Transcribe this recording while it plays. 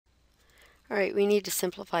All right, we need to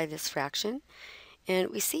simplify this fraction. And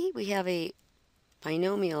we see we have a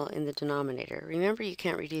binomial in the denominator. Remember, you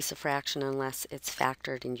can't reduce a fraction unless it's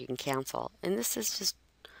factored and you can cancel. And this is just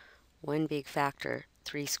one big factor,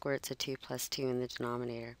 3 square roots of 2 plus 2 in the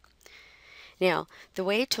denominator. Now, the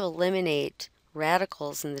way to eliminate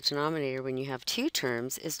radicals in the denominator when you have two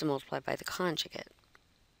terms is to multiply by the conjugate.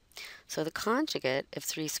 So the conjugate of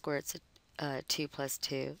 3 square roots of 2 plus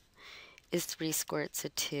 2 is 3 square roots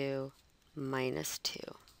of 2 minus 2.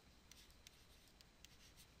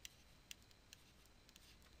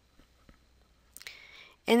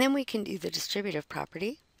 And then we can do the distributive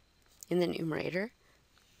property in the numerator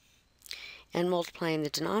and multiply in the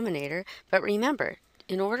denominator. But remember,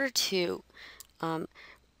 in order to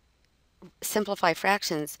simplify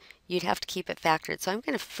fractions, you'd have to keep it factored. So I'm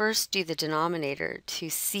going to first do the denominator to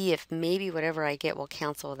see if maybe whatever I get will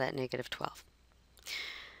cancel with that negative 12.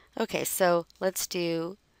 Okay, so let's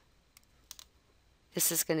do,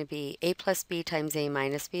 this is going to be a plus b times a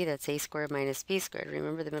minus b. That's a squared minus b squared.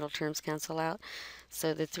 Remember, the middle terms cancel out.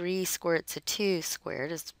 So the 3 square roots of 2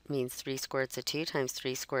 squared means 3 square roots of 2 times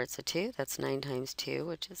 3 square roots of 2. That's 9 times 2,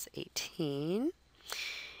 which is 18.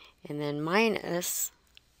 And then minus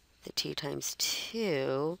the 2 times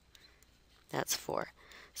 2, that's 4.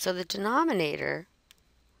 So the denominator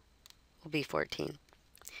will be 14.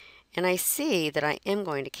 And I see that I am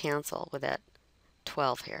going to cancel with that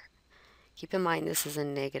 12 here. Keep in mind this is a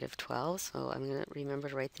negative 12, so I'm going to remember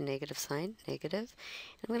to write the negative sign, negative.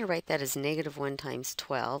 I'm going to write that as negative 1 times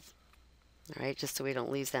 12, all right, just so we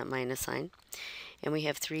don't lose that minus sign. And we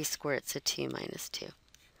have 3 square roots of 2 minus 2.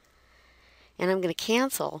 And I'm going to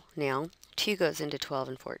cancel now. 2 goes into 12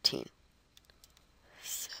 and 14.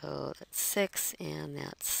 So that's 6 and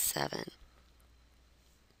that's 7.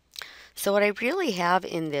 So what I really have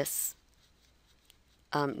in this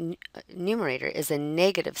numerator is a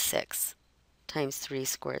negative 6 times 3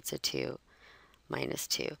 square roots of 2 minus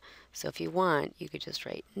 2. So if you want, you could just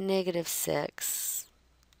write negative 6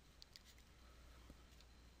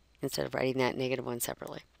 instead of writing that negative 1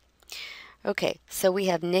 separately. Okay, so we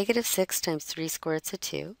have negative 6 times 3 square roots of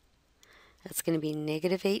 2. That's going to be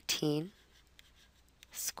negative 18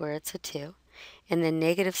 square roots of 2. And then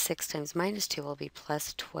negative 6 times minus 2 will be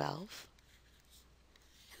plus 12.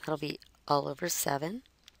 And that'll be all over 7.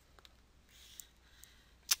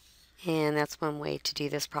 And that's one way to do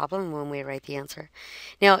this problem, one way to write the answer.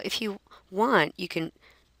 Now, if you want, you can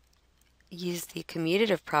use the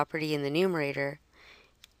commutative property in the numerator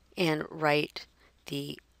and write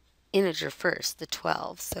the integer first, the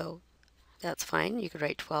 12. So that's fine. You could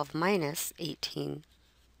write 12 minus 18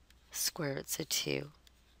 square roots of 2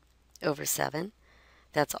 over 7.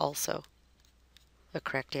 That's also a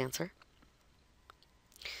correct answer.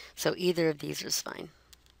 So either of these is fine.